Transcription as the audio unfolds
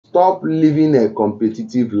Stop living a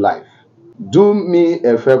competitive life. Do me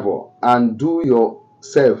a favor and do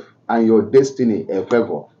yourself and your destiny a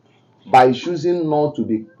favor by choosing not to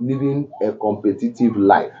be living a competitive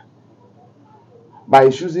life, by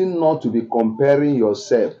choosing not to be comparing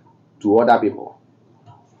yourself to other people.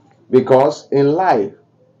 Because in life,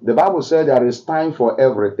 the Bible said there is time for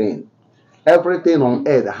everything. Everything on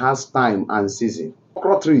earth has time and season.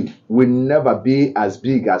 Okra tree will never be as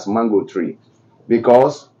big as mango tree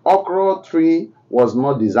because okra tree was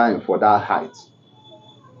not designed for that height.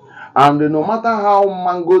 And no matter how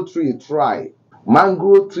mango tree try,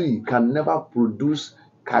 mango tree can never produce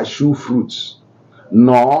cashew fruits,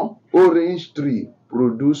 nor orange tree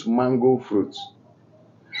produce mango fruits.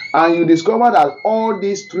 And you discover that all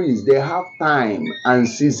these trees, they have time and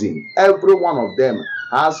season. Every one of them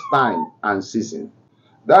has time and season.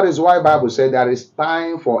 That is why Bible said there is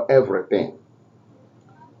time for everything.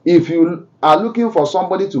 If you are looking for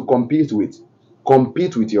somebody to compete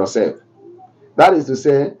with yourself. That is to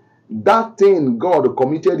say, that thing God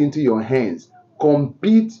committed into your hands,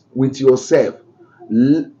 compete with yourself.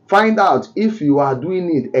 Find out if you are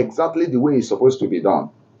doing it exactly the way it's supposed to be done.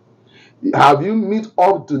 Have you met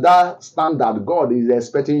up to that standard God is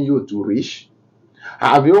expecting you to reach?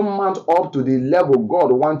 Have you met up to the level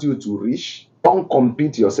God wants you to reach? Don't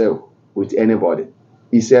compete yourself with anybody.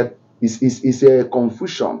 It's a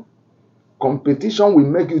confusion. Competition will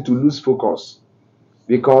make you to lose focus.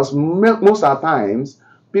 Because most of the times,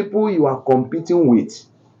 people you are competing with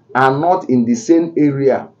are not in the same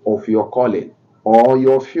area of your calling or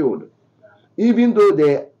your field. Even though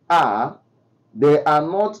they are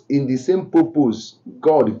not in the same purpose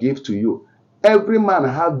God gave to you. Every man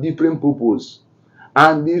have different purpose.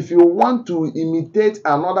 And if you want to imitate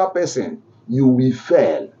another person, you will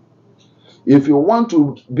fail. If you want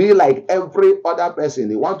to be like every other person,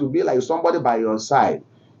 you want to be like somebody by your side,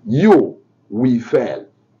 you will fail.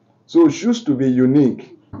 So choose to be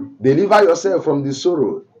unique. Deliver yourself from the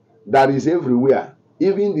sorrow that is everywhere,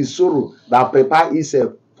 even the sorrow that prepares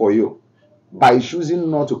itself for you, by choosing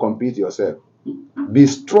not to compete yourself. Be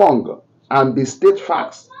strong and be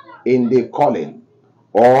steadfast in the calling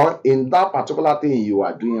or in that particular thing you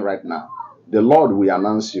are doing right now. The Lord will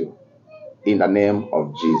announce you in the name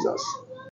of Jesus.